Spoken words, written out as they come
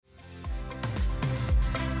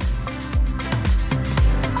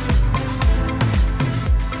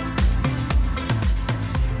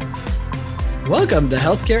Welcome to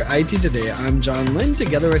Healthcare IT Today. I'm John Lynn,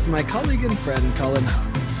 together with my colleague and friend Colin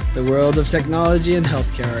Hung. The world of technology and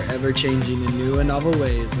healthcare are ever-changing in new and novel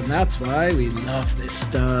ways, and that's why we love this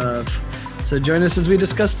stuff. So join us as we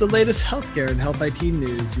discuss the latest healthcare and health IT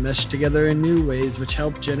news, meshed together in new ways which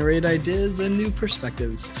help generate ideas and new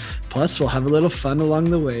perspectives. Plus, we'll have a little fun along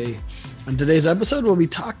the way. On today's episode, we'll be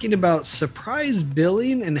talking about surprise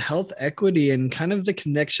billing and health equity and kind of the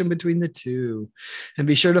connection between the two. And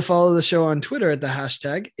be sure to follow the show on Twitter at the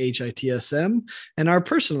hashtag HITSM and our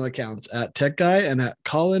personal accounts at TechGuy and at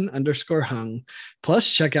Colin_Hung. Plus,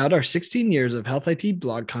 check out our 16 years of health IT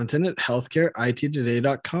blog content at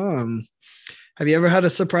healthcareittoday.com. Have you ever had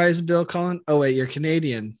a surprise bill, Colin? Oh, wait, you're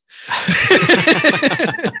Canadian.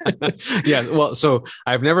 Yeah, well, so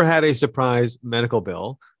I've never had a surprise medical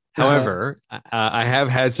bill. However, I have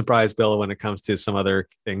had surprise bill when it comes to some other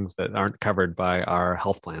things that aren't covered by our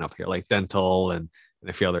health plan up here, like dental and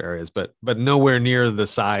a few other areas, but nowhere near the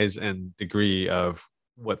size and degree of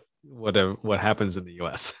what happens in the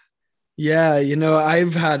US. Yeah,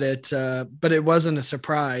 I've had it, but it wasn't a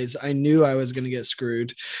surprise. I knew I was going to get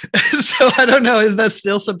screwed. So I don't know. Is that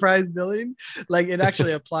still surprise billing? Like, it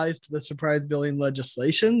actually applies to the surprise billing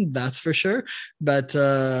legislation, that's for sure. But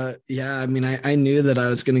yeah, I mean, I knew that I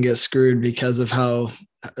was going to get screwed because of how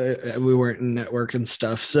we weren't in network and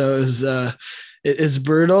stuff. So it's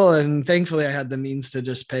brutal. And thankfully, I had the means to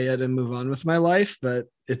just pay it and move on with my life, but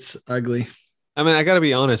it's ugly. I mean, I got to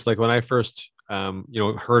be honest, like when I first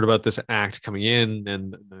heard about this act coming in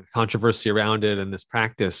and the controversy around it and this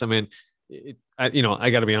practice. I mean, I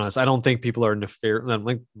got to be honest. I don't think people are nefarious.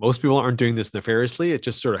 Like most people aren't doing this nefariously. It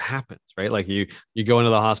just sort of happens, right? Like you go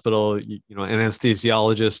into the hospital, an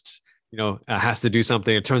anesthesiologist, has to do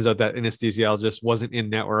something. It turns out that anesthesiologist wasn't in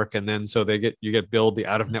network, and then so you get billed the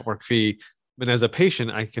out of network fee. But as a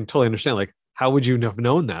patient, I can totally understand. Like, how would you have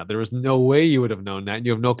known that? There was no way you would have known that.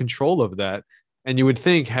 You have no control of that. And you would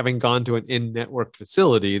think, having gone to an in-network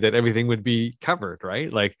facility, that everything would be covered,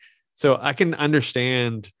 right? Like, so I can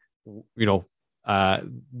understand,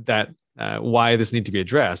 that why this need to be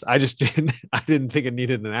addressed. I just didn't think it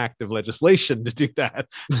needed an act of legislation to do that.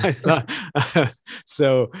 I thought,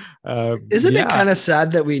 Isn't it kind of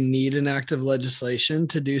sad that we need an act of legislation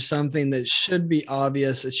to do something that should be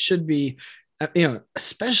obvious? It should be,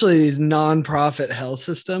 especially these nonprofit health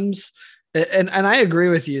systems. And I agree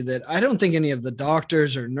with you that I don't think any of the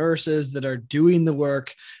doctors or nurses that are doing the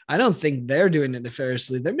work, I don't think they're doing it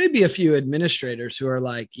nefariously. There may be a few administrators who are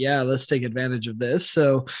like, yeah, let's take advantage of this.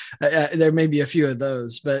 So there may be a few of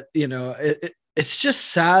those, but it's just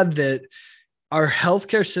sad that our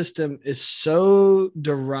healthcare system is so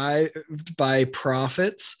derived by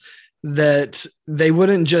profits that they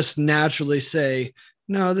wouldn't just naturally say,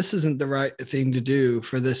 no, this isn't the right thing to do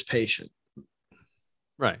for this patient.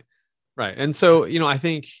 Right. Right. And so, I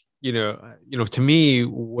think, to me,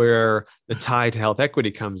 where the tie to health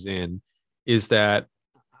equity comes in is that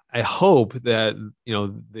I hope that,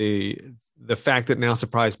 the fact that now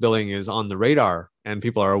surprise billing is on the radar and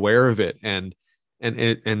people are aware of it and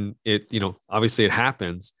it, obviously it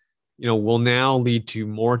happens, will now lead to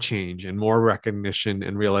more change and more recognition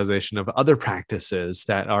and realization of other practices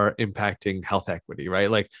that are impacting health equity,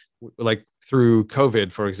 right? Like through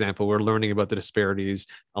COVID, for example, we're learning about the disparities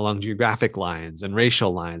along geographic lines and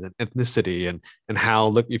racial lines and ethnicity and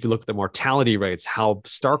how, if you look at the mortality rates, how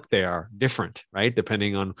stark they are different, right?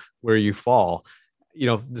 Depending on where you fall.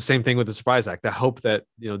 The same thing with the Surprise Act. I hope that,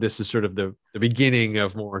 this is sort of the beginning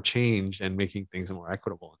of more change and making things more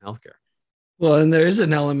equitable in healthcare. Well, and there is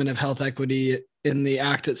an element of health equity in the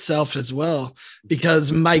act itself as well,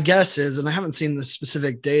 because my guess is, and I haven't seen the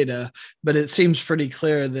specific data, but it seems pretty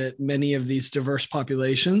clear that many of these diverse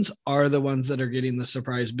populations are the ones that are getting the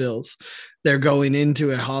surprise bills. They're going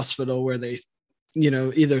into a hospital where they,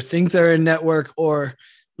 either think they're in network, or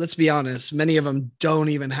let's be honest, many of them don't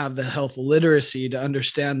even have the health literacy to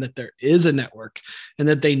understand that there is a network and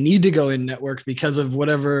that they need to go in network because of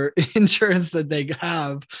whatever insurance that they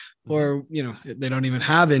have, or, they don't even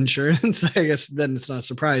have insurance. I guess then it's not a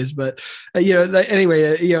surprise, but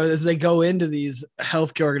anyway, as they go into these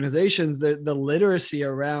healthcare organizations, the literacy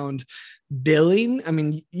around billing. I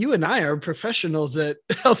mean, you and I are professionals at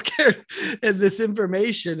healthcare and this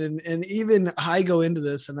information, and even I go into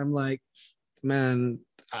this and I'm like, man,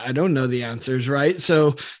 I don't know the answers, right?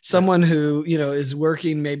 So someone who, is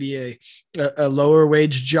working maybe a lower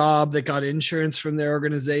wage job that got insurance from their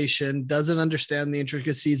organization doesn't understand the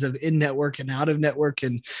intricacies of in-network and out of network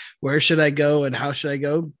and where should I go and how should I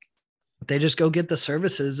go. They just go get the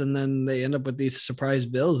services and then they end up with these surprise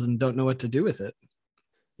bills and don't know what to do with it.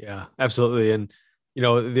 Yeah, absolutely. And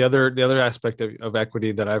the other aspect of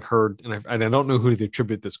equity that I've heard, and I don't know who to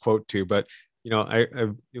attribute this quote to, but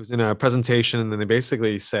it was in a presentation, and then they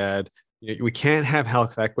basically said, we can't have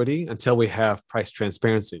health equity until we have price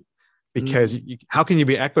transparency, because how can you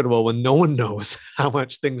be equitable when no one knows how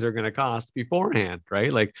much things are going to cost beforehand,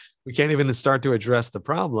 right? Like, we can't even start to address the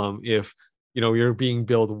problem if you're being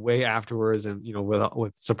billed way afterwards, and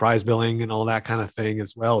with surprise billing and all that kind of thing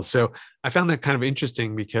as well. So I found that kind of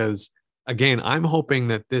interesting, because again, I'm hoping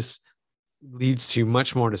that this leads to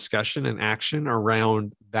much more discussion and action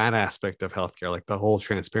around that aspect of healthcare, like the whole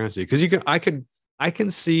transparency. Because I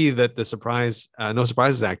can see that the No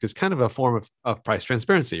Surprises Act is kind of a form of price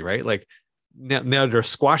transparency, right? Like, now they're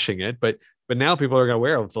squashing it, but now people are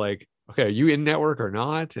aware of, like, okay, are you in network or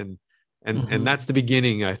not? And that's the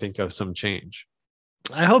beginning, I think, of some change.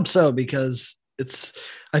 I hope so, because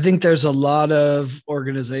I think there's a lot of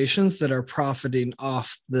organizations that are profiting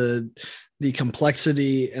off the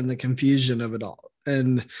complexity and the confusion of it all.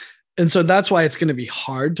 And so that's why it's going to be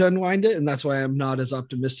hard to unwind it. And that's why I'm not as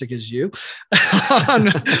optimistic as you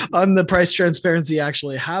on the price transparency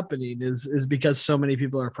actually happening, is because so many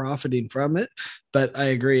people are profiting from it. But I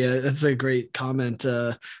agree. It's a great comment.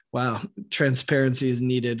 Wow. Transparency is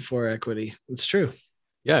needed for equity. It's true.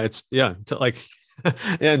 Yeah. It's like,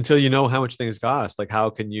 yeah, until you know how much things cost, like, how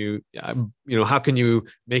can you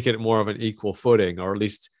make it more of an equal footing, or at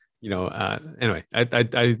least, anyway, I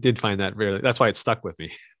did find that that's why it stuck with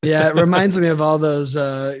me. Yeah, it reminds me of all those,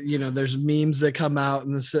 there's memes that come out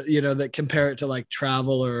and this, that compare it to like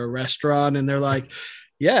travel or a restaurant, and they're like,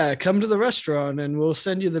 yeah, come to the restaurant and we'll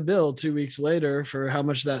send you the bill 2 weeks later for how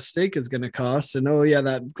much that steak is going to cost. And oh yeah,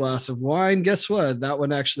 that glass of wine, guess what? That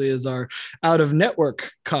one actually is our out of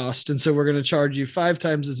network cost. And so we're going to charge you 5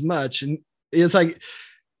 times as much. And it's like,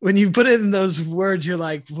 when you put it in those words, you're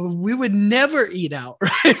like, well, we would never eat out,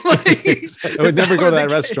 right? Like, I would never go to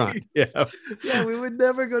that restaurant. Yeah. Yeah, we would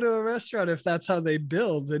never go to a restaurant if that's how they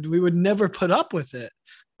build, and we would never put up with it.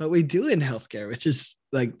 But we do in healthcare, which is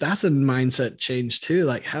like, that's a mindset change too.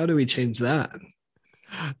 Like, how do we change that?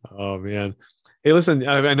 Oh man. Hey, listen,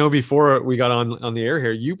 I know before we got on the air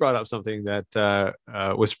here, you brought up something that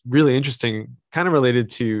was really interesting, kind of related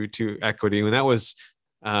to equity. And that was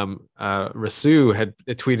Rasu had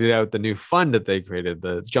tweeted out the new fund that they created,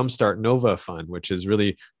 the Jumpstart Nova Fund, which is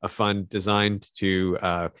really a fund designed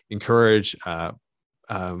to encourage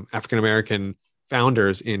African American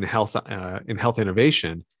founders in health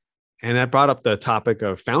innovation. And that brought up the topic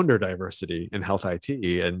of founder diversity in health IT.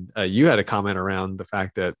 And you had a comment around the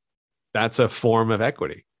fact that that's a form of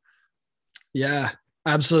equity. Yeah,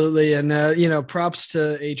 absolutely. And, props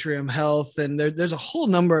to Atrium Health. And there's a whole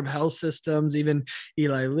number of health systems, even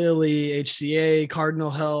Eli Lilly, HCA,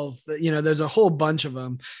 Cardinal Health. There's a whole bunch of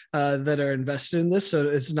them that are invested in this. So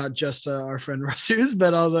it's not just our friend Rasu's,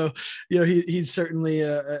 but although, he's certainly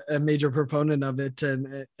a major proponent of it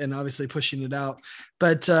and obviously pushing it out.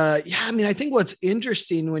 But I think what's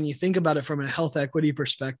interesting when you think about it from a health equity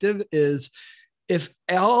perspective is, if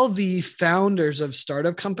all the founders of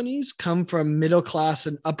startup companies come from middle class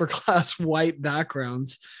and upper class white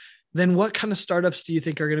backgrounds, then what kind of startups do you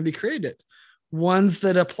think are going to be created? Ones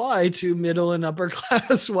that apply to middle and upper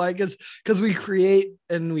class white, because we create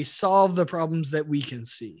and we solve the problems that we can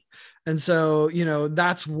see. And so,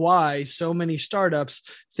 that's why so many startups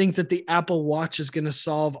think that the Apple Watch is going to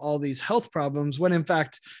solve all these health problems, when in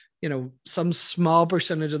fact, some small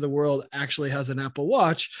percentage of the world actually has an Apple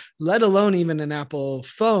Watch, let alone even an Apple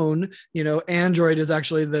phone. Android is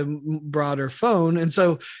actually the broader phone. And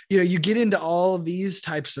so, you get into all of these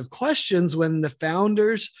types of questions when the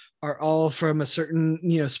founders are all from a certain,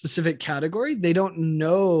 specific category. They don't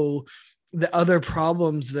know the other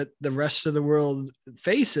problems that the rest of the world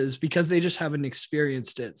faces because they just haven't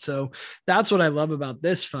experienced it. So that's what I love about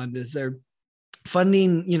this fund, is they're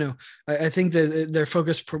funding, I think that they're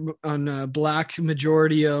focused on Black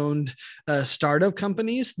majority owned startup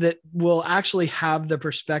companies that will actually have the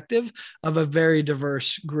perspective of a very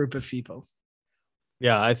diverse group of people.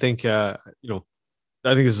 Yeah, I think, I think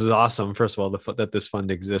this is awesome. First of all, that this fund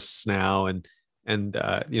exists now, and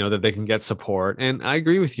that they can get support. And I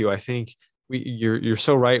agree with you. I think you're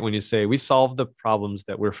so right when you say we solve the problems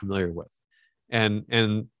that we're familiar with. And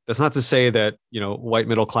that's not to say that, white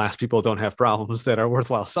middle class people don't have problems that are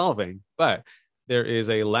worthwhile solving, but there is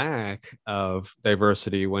a lack of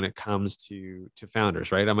diversity when it comes to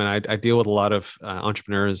founders, right? I mean, I deal with a lot of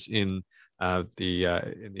entrepreneurs in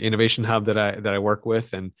the innovation hub that I work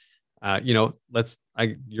with, and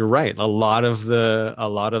you're right. A lot of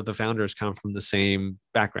the founders come from the same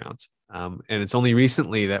backgrounds, and it's only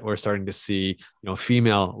recently that we're starting to see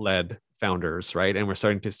female-led founders, right? And we're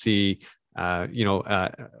starting to see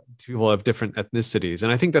people of different ethnicities.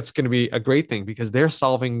 And I think that's going to be a great thing because they're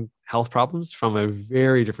solving health problems from a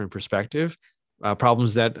very different perspective,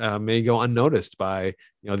 problems that may go unnoticed by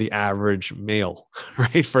the average male,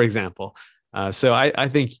 right? For example. So I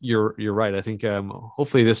think you're right. I think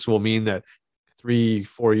hopefully this will mean that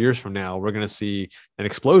 3-4 years from now, we're going to see an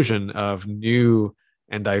explosion of new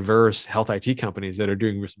and diverse health IT companies that are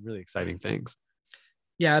doing some really exciting things.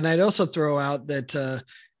 Yeah, and I'd also throw out that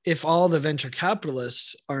if all the venture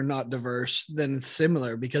capitalists are not diverse, then it's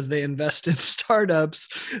similar because they invest in startups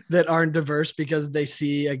that aren't diverse because they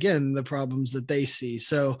see, again, the problems that they see.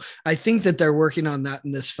 So I think that they're working on that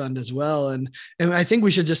in this fund as well. And I think we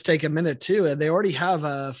should just take a minute too. They already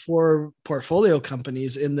have 4 portfolio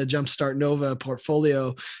companies in the Jumpstart Nova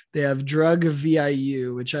portfolio. They have Drug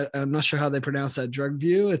VIU, which I'm not sure how they pronounce that, Drug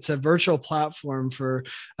View. It's a virtual platform for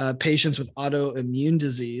patients with autoimmune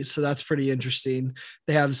disease. So that's pretty interesting.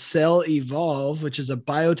 They have Cell Evolve, which is a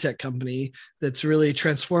biotech company that's really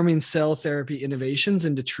transforming cell therapy innovations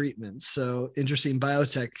into treatments. So interesting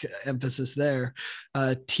biotech emphasis there.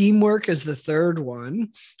 Teamwork is the third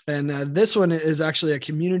one. And this one is actually a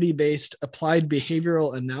community-based applied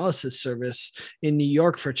behavioral analysis service in New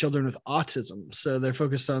York for children with autism. So they're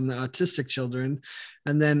focused on the autistic children.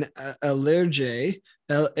 And then Allerje,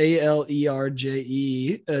 Alerje,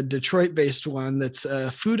 a Detroit-based one that's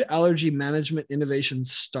a food allergy management innovation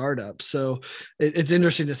startup. So it's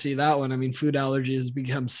interesting to see that one. I mean, food allergy has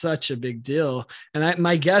become such a big deal. And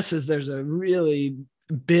my guess is there's a really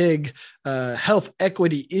big health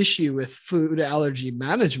equity issue with food allergy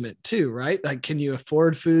management too, right? Like, can you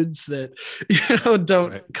afford foods that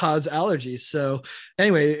don't cause allergies? So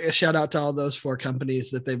anyway, a shout out to all those 4 companies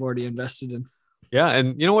that they've already invested in. Yeah,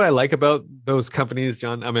 and you know what I like about those companies,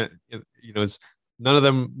 John? I mean, it's none of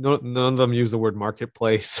them use the word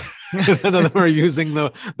marketplace. None of them are using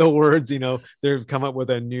the words. They've come up with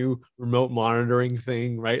a new remote monitoring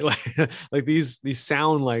thing, right? Like these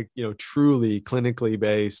sound like truly clinically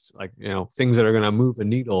based, like things that are going to move a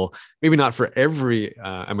needle. Maybe not for every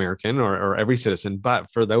American or every citizen,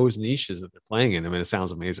 but for those niches that they're playing in. I mean, it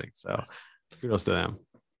sounds amazing. So kudos to them.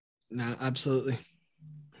 No, absolutely.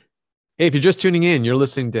 Hey, if you're just tuning in, you're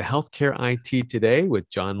listening to Healthcare IT Today with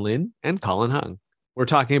John Lynn and Colin Hung. We're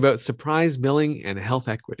talking about surprise billing and health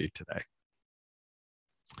equity today.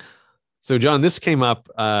 So, John, this came up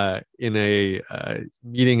in a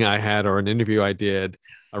meeting I had or an interview I did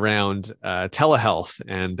around telehealth.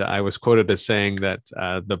 And I was quoted as saying that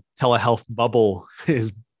the telehealth bubble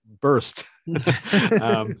is burst.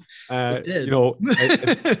 It did.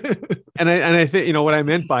 And I think what I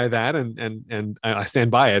meant by that, and I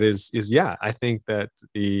stand by it, is yeah, I think that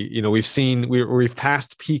we've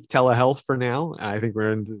passed peak telehealth for now. I think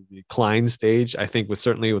we're in the decline stage. I think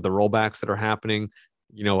certainly with the rollbacks that are happening,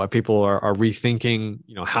 people are rethinking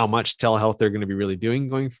how much telehealth they're going to be really doing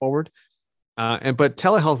going forward. But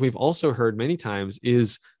telehealth, we've also heard many times,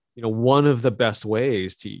 is one of the best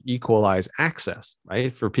ways to equalize access,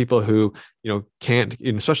 right? For people who, can't,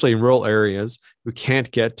 especially in rural areas, who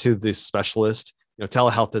can't get to the specialist,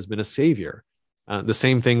 telehealth has been a savior. The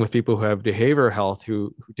same thing with people who have behavioral health,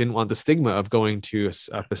 who didn't want the stigma of going to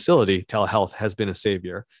a facility. Telehealth has been a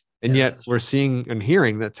savior. And yet we're seeing and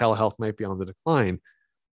hearing that telehealth might be on the decline.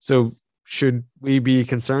 So should we be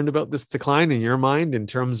concerned about this decline in your mind in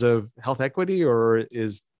terms of health equity, or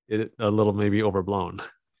is it a little maybe overblown?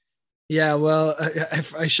 Yeah, well,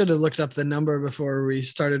 I should have looked up the number before we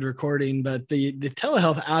started recording, but the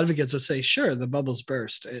telehealth advocates would say, sure, the bubbles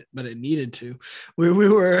burst, but it needed to. We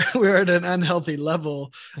were at an unhealthy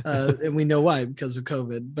level, and we know why, because of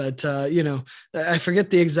COVID. But I forget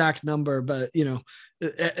the exact number, but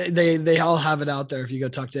they all have it out there. If you go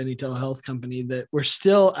talk to any telehealth company, that we're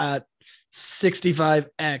still at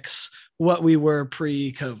 65x what we were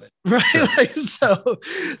pre-COVID, right? Sure.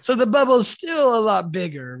 So the bubble is still a lot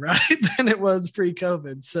bigger, right, than it was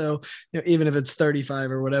pre-COVID. So even if it's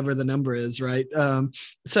 35 or whatever the number is, right? So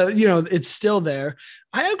it's still there.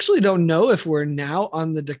 I actually don't know if we're now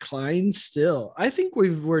on the decline still. I think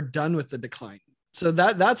we're done with the decline. So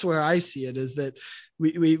that's where I see it, is that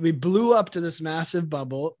we blew up to this massive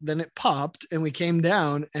bubble, then it popped and we came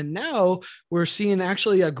down, and now we're seeing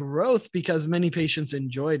actually a growth because many patients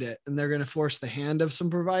enjoyed it, and they're going to force the hand of some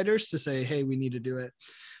providers to say, hey, we need to do it.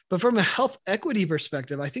 But from a health equity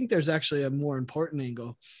perspective, I think there's actually a more important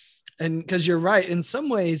angle. And because you're right, in some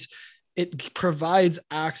ways it provides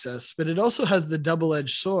access, but it also has the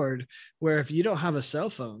double-edged sword where if you don't have a cell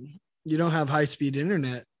phone, you don't have high-speed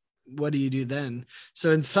internet, what do you do then?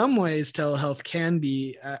 So in some ways, telehealth can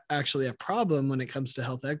be actually a problem when it comes to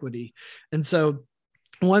health equity. And so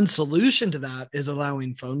one solution to that is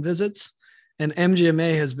allowing phone visits. And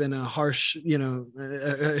MGMA has been a harsh,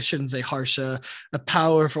 I shouldn't say harsh, a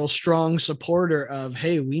powerful, strong supporter of,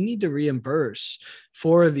 hey, we need to reimburse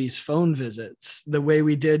for these phone visits the way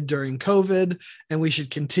we did during COVID, and we should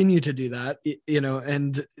continue to do that.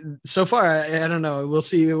 And so far, I don't know. We'll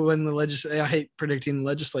see when I hate predicting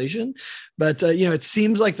legislation, but it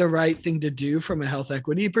seems like the right thing to do from a health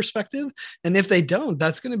equity perspective. And if they don't,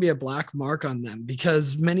 that's going to be a black mark on them,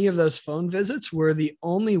 because many of those phone visits were the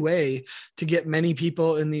only way to get many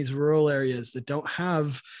people in these rural areas that don't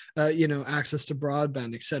have access to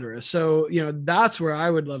broadband, et cetera. So, that's where I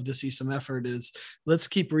would love to see some effort is, let's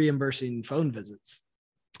keep reimbursing phone visits.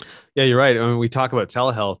 Yeah, you're right. I mean, we talk about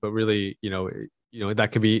telehealth, but really, that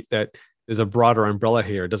could be that there's a broader umbrella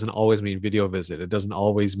here. It doesn't always mean video visit. It doesn't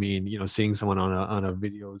always mean, seeing someone on a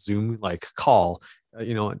video Zoom like call.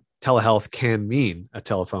 Telehealth can mean a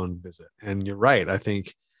telephone visit. And you're right. I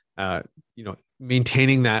think,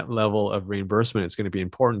 maintaining that level of reimbursement is going to be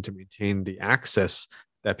important to maintain the access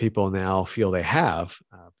that people now feel they have,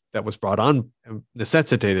 that was brought on,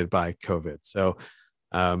 necessitated by COVID. So,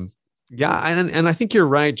 and I think you're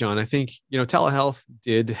right, John. I think, telehealth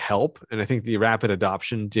did help. And I think the rapid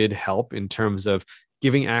adoption did help in terms of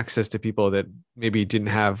giving access to people that maybe didn't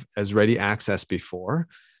have as ready access before.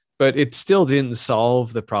 But it still didn't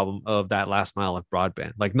solve the problem of that last mile of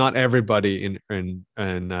broadband. Like, not everybody in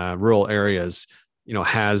rural areas,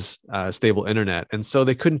 has stable internet, and so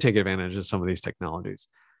they couldn't take advantage of some of these technologies.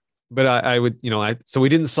 But I would, so we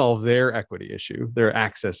didn't solve their equity issue, their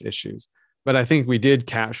access issues. But I think we did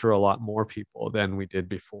capture a lot more people than we did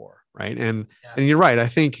before, right? And you're right. I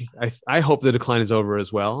think I hope the decline is over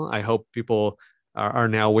as well. I hope people are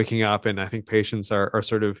now waking up, and I think patients are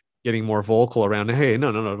sort of getting more vocal around, hey,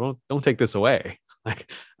 no, don't take this away. Like,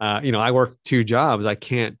 I work 2 jobs. I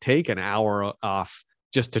can't take an hour off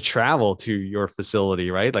just to travel to your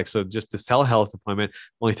facility, right? Like, so just this telehealth appointment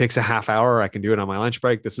only takes a half hour. I can do it on my lunch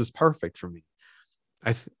break. This is perfect for me.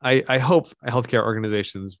 I hope healthcare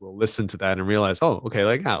organizations will listen to that and realize, oh, okay,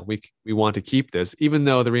 like, yeah, we want to keep this, even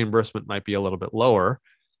though the reimbursement might be a little bit lower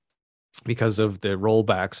because of the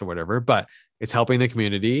rollbacks or whatever, but it's helping the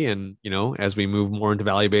community. And, as we move more into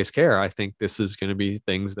value-based care, I think this is going to be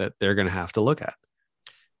things that they're going to have to look at.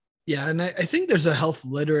 Yeah. And I think there's a health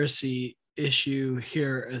literacy issue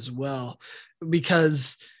here as well,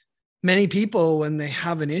 because many people, when they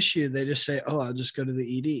have an issue, they just say, oh, I'll just go to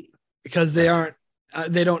the ED, because they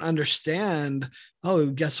don't understand, oh,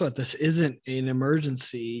 guess what? This isn't an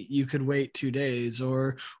emergency. You could wait 2 days,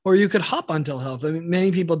 or you could hop on telehealth. I mean,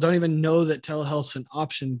 many people don't even know that telehealth's an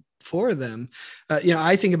option for them.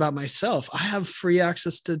 I think about myself. I have free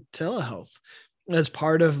access to telehealth as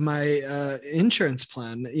part of my insurance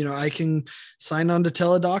plan. I can sign on to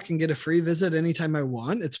Teladoc and get a free visit anytime I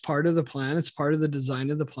want. It's part of the plan. It's part of the design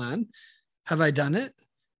of the plan. Have I done it?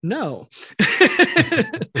 No.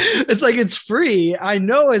 It's like, it's free. I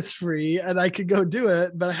know it's free and I could go do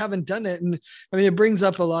it, but I haven't done it. And I mean, it brings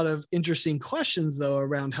up a lot of interesting questions though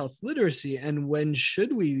around health literacy and when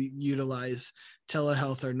should we utilize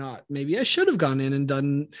telehealth or not. Maybe I should have gone in and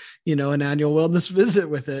done, an annual wellness visit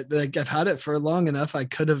with it. Like, I've had it for long enough. I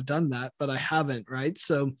could have done that, but I haven't. Right.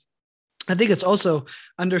 So I think it's also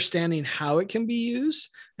understanding how it can be used.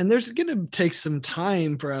 And there's going to take some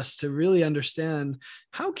time for us to really understand,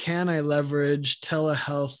 how can I leverage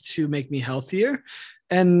telehealth to make me healthier?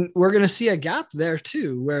 And we're going to see a gap there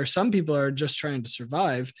too, where some people are just trying to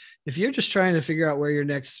survive. If you're just trying to figure out where your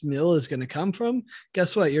next meal is going to come from,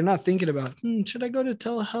 guess what? You're not thinking about, should I go to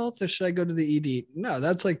telehealth or should I go to the ED? No,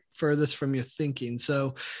 that's like furthest from your thinking.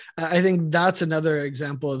 So I think that's another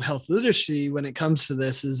example of health literacy when it comes to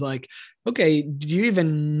this, is like, okay, do you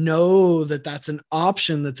even know that that's an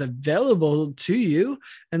option that's available to you?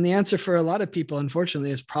 And the answer for a lot of people,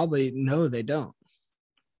 unfortunately, is probably no, they don't.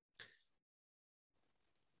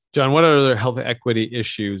 John, what other health equity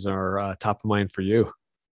issues are top of mind for you?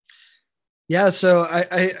 Yeah, so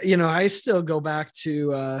I still go back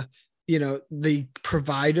to the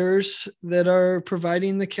providers that are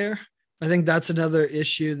providing the care. I think that's another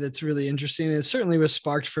issue that's really interesting. It certainly was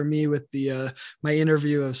sparked for me with the my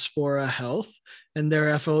interview of Spora Health and their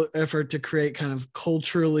effort to create kind of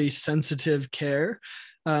culturally sensitive care.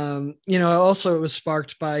 Also it was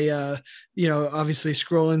sparked by, obviously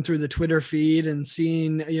scrolling through the Twitter feed and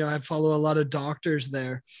seeing, I follow a lot of doctors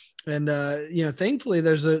there. And, thankfully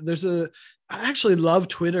I actually love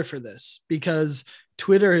Twitter for this, because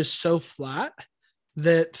Twitter is so flat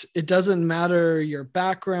that it doesn't matter your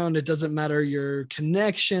background. It doesn't matter your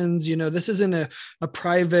connections. This isn't a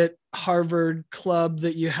private Harvard club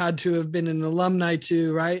that you had to have been an alumni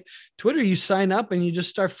to, right? Twitter, you sign up and you just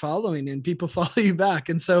start following and people follow you back.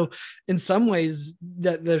 And so in some ways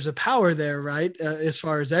that there's a power there, right? As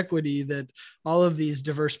far as equity, that all of these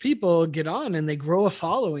diverse people get on and they grow a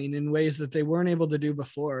following in ways that they weren't able to do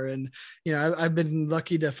before. And, I've been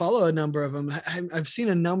lucky to follow a number of them. I've seen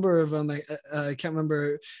a number of them. I can't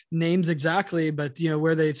remember names exactly, but,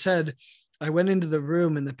 where they said, I went into the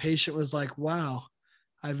room and the patient was like, wow,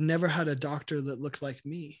 I've never had a doctor that looked like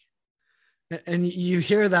me. And you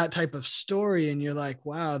hear that type of story and you're like,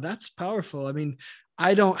 wow, that's powerful. I mean,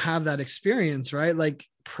 I don't have that experience, right? Like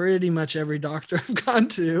pretty much every doctor I've gone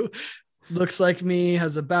to looks like me,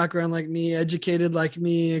 has a background like me, educated like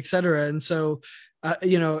me, et cetera. And so,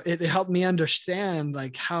 it helped me understand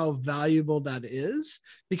like how valuable that is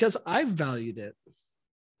because I've valued it.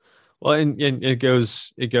 Well, and it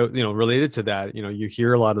goes, related to that, you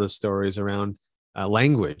hear a lot of the stories around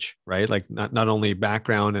language, right? Like not only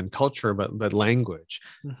background and culture, but language,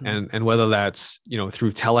 Mm-hmm. and whether that's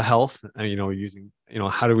through telehealth, using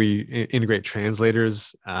how do we integrate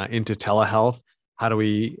translators into telehealth? How do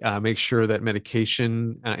we make sure that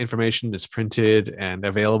medication information is printed and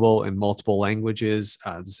available in multiple languages?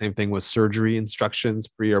 The same thing with surgery instructions,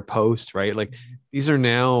 pre or post, right? Like these are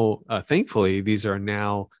now, thankfully, these are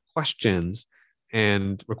now questions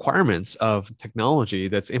and requirements of technology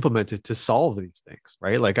that's implemented to solve these things,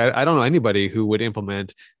 right? Like I don't know anybody who would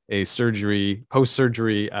implement a surgery,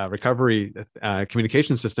 post-surgery recovery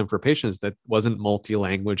communication system for patients that wasn't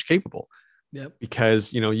multi-language capable. Yep.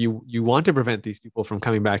 Because you want to prevent these people from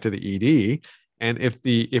coming back to the ED, and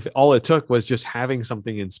if all it took was just having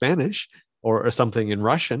something in Spanish or something in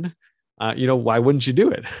Russian, why wouldn't you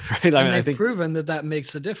do it? Right. And I they've think proven that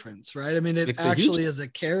makes a difference, right? I mean, it makes a huge actually is a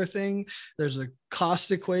care thing. There's a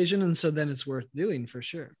cost equation. And so then it's worth doing for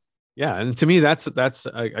sure. Yeah, and to me, that's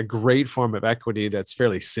a great form of equity that's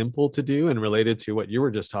fairly simple to do and related to what you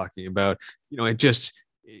were just talking about. It just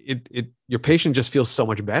your patient just feels so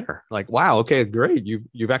much better. Like, wow, okay, great,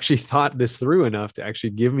 you've actually thought this through enough to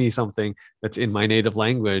actually give me something that's in my native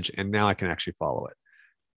language, and now I can actually follow it.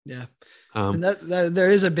 Yeah. Um, And that there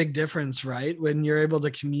is a big difference, right? When you're able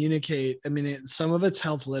to communicate. I mean, some of it's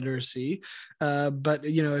health literacy, but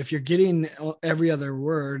if you're getting every other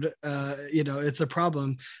word, it's a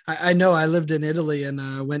problem. I know I lived in Italy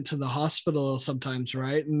and went to the hospital sometimes,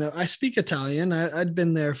 right? And I speak Italian. I'd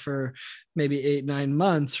been there for maybe 8, 9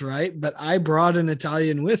 months, right? But I brought an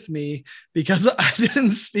Italian with me because I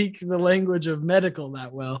didn't speak the language of medical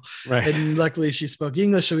that well. right. And luckily she spoke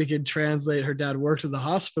English so we could translate. Her dad worked at the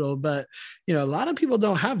hospital, but a lot of people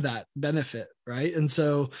don't have that benefit, right? And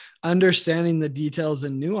so understanding the details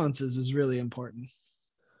and nuances is really important.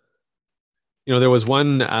 There was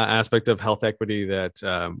one aspect of health equity that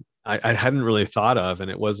I hadn't really thought of, and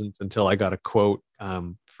it wasn't until I got a quote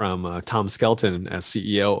from Tom Skelton, as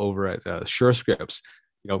CEO over at SureScripts.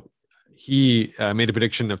 He made a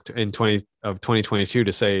prediction of 2022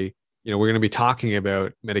 to say, we're going to be talking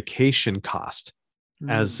about medication cost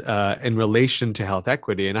as in relation to health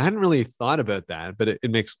equity. And I hadn't really thought about that, but it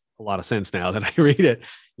makes a lot of sense now that I read it.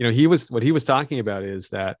 What he was talking about is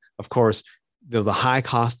that, of course, the high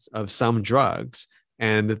cost of some drugs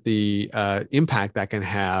and the impact that can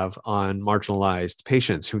have on marginalized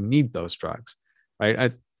patients who need those drugs,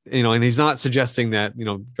 right? And he's not suggesting that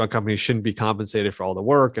drug companies shouldn't be compensated for all the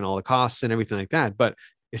work and all the costs and everything like that, but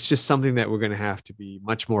it's just something that we're going to have to be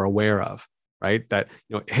much more aware of, right? That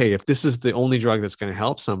hey, if this is the only drug that's going to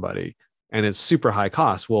help somebody and it's super high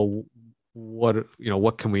cost, well,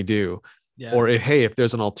 what can we do? Yeah. Or if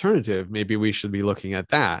there's an alternative, maybe we should be looking at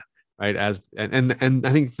that. Right. And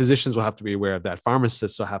I think physicians will have to be aware of that.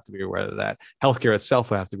 Pharmacists will have to be aware of that. Healthcare itself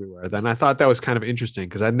will have to be aware of that. And I thought that was kind of interesting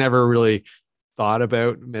because I'd never really thought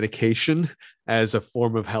about medication as a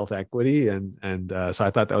form of health equity. And so I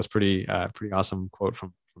thought that was pretty awesome quote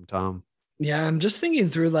from Tom. Yeah. I'm just thinking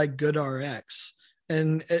through like GoodRx.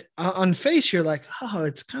 And on face, you're like, oh,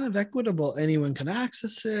 it's kind of equitable. Anyone can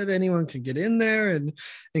access it. Anyone can get in there and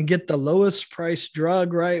get the lowest price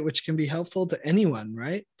drug, right? Which can be helpful to anyone,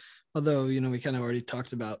 right? Although, we kind of already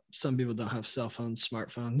talked about some people don't have cell phones,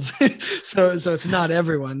 smartphones. so it's not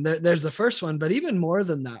everyone. There's the first one, but even more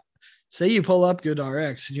than that. Say you pull up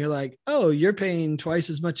GoodRx and you're like, oh, you're paying twice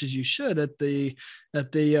as much as you should at the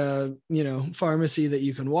pharmacy that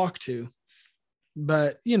you can walk to.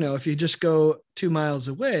 But, if you just go 2 miles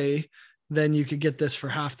away, then you could get this for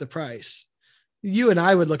half the price. You and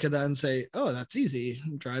I would look at that and say, oh, that's easy.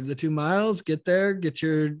 Drive the 2 miles, get there, get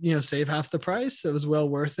your, save half the price. It was well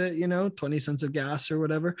worth it, 20 cents of gas or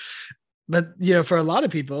whatever. But, for a lot of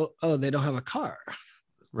people, oh, they don't have a car.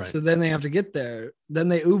 Right. So then they have to get there. Then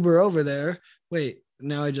they Uber over there. Wait,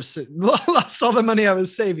 now I just lost all the money I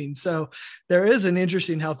was saving. So there is an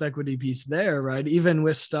interesting health equity piece there, right? Even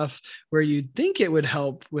with stuff where you think it would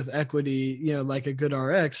help with equity, like a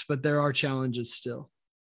GoodRx, but there are challenges still.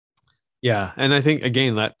 Yeah. And I think,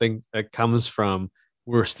 again, that thing that comes from,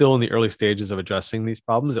 we're still in the early stages of addressing these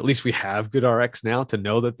problems. At least we have GoodRx now to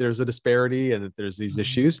know that there's a disparity and that there's these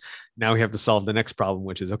issues. Now we have to solve the next problem,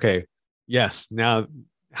 which is, okay, yes, now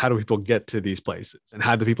how do people get to these places, and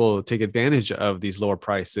how do people take advantage of these lower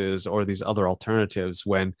prices or these other alternatives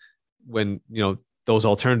when those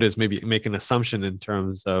alternatives maybe make an assumption in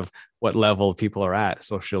terms of what level people are at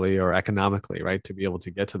socially or economically, right, to be able to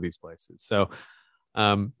get to these places. So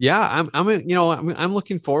I'm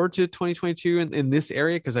looking forward to 2022 in this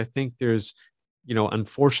area, because I think there's,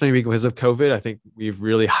 unfortunately, because of COVID, I think we've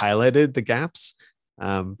really highlighted the gaps.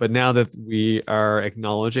 But now that we are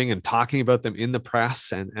acknowledging and talking about them in the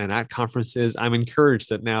press and at conferences, I'm encouraged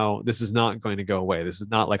that now this is not going to go away. This is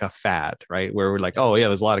not like a fad, right? Where we're like, oh yeah,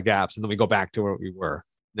 there's a lot of gaps, and then we go back to where we were.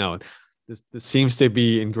 No, this seems to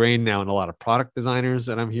be ingrained now in a lot of product designers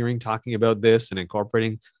that I'm hearing talking about this and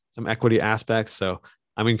incorporating some equity aspects. So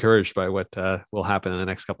I'm encouraged by what will happen in the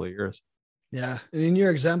next couple of years. Yeah. And in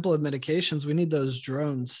your example of medications, we need those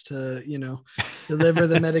drones to, deliver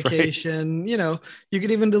the medication. Right. You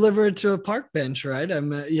could even deliver it to a park bench, right?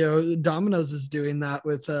 Domino's is doing that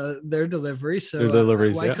with their delivery. So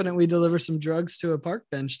why couldn't we deliver some drugs to a park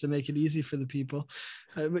bench to make it easy for the people?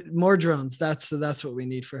 More drones. That's what we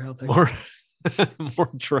need for health. More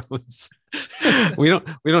drones. We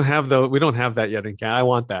don't have that yet in Canada. I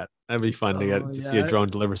want that. That'd be fun to see a drone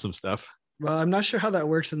deliver some stuff. Well, I'm not sure how that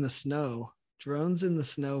works in the snow. Drones in the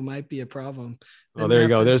snow might be a problem. Oh, there you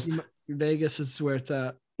go. There's Vegas is where it's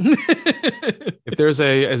at. If there's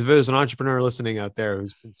an entrepreneur listening out there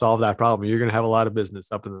who's can solve that problem, you're going to have a lot of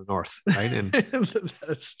business up in the north, right? And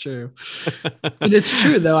that's true. And it's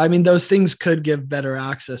true though. I mean, those things could give better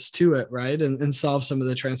access to it, right? And solve some of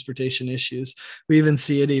the transportation issues. We even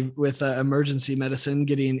see it with emergency medicine,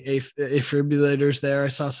 getting defibrillators there. I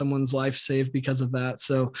saw someone's life saved because of that.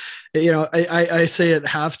 So, I say it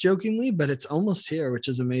half jokingly, but it's almost here, which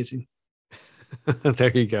is amazing.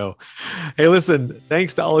 There you go. Hey, listen,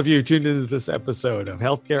 thanks to all of you who tuned into this episode of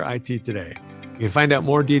Healthcare IT Today. You can find out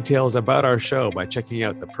more details about our show by checking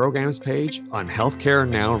out the programs page on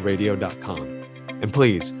healthcarenowradio.com. And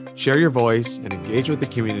please share your voice and engage with the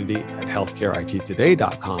community at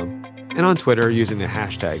healthcareittoday.com and on Twitter using the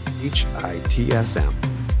hashtag HITSM.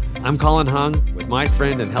 I'm Colin Hung with my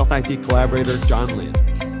friend and Health IT collaborator, John Lynn.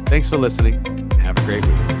 Thanks for listening and have a great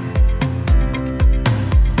week.